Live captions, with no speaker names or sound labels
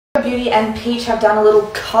Beauty and Peach have done a little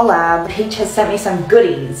collab. Peach has sent me some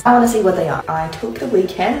goodies. I want to see what they are. I took the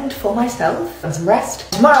weekend for myself and some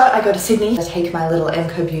rest. Tomorrow I go to Sydney to take my little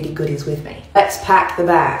MCoBeauty goodies with me. Let's pack the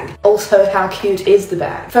bag. Also, how cute is the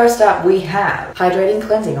bag? First up, we have hydrating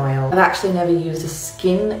cleansing oil. I've actually never used a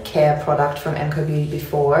skincare product from MCoBeauty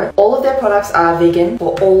before. All of their products are vegan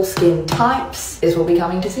for all skin types. This will be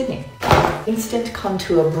coming to Sydney. Instant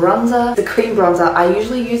contour bronzer. The cream bronzer, I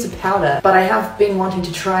usually use a powder, but I have been wanting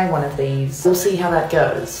to try one of these. We'll see how that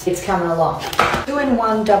goes. It's coming along.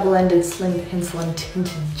 2-in-1 double-ended slim pencil and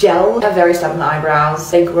tinted gel. I have very stubborn eyebrows.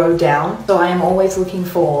 They grow down, so I am always looking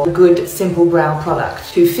for a good simple brow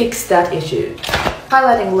product to fix that issue.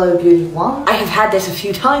 Highlighting Low Beauty Wand. I have had this a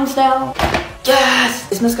few times now. Yes!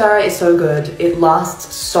 This mascara is so good. It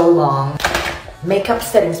lasts so long. Makeup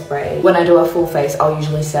setting spray. When I do a full face, I'll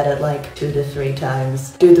usually set it like 2 to 3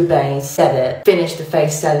 times. Do the base, set it, finish the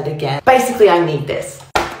face, set it again. Basically, I need this.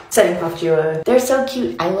 Setting puff duo. They're so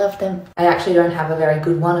cute. I love them. I actually don't have a very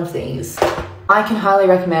good one of these. I can highly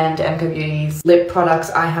recommend MCoBeauty's lip products.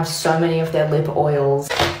 I have so many of their lip oils.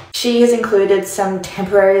 She has included some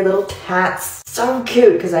temporary little tats. So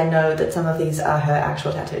cute, because I know that some of these are her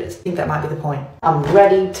actual tattoos. I think that might be the point. I'm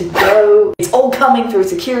ready to go. It's all coming through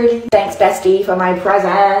security. Thanks, bestie, for my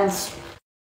presents.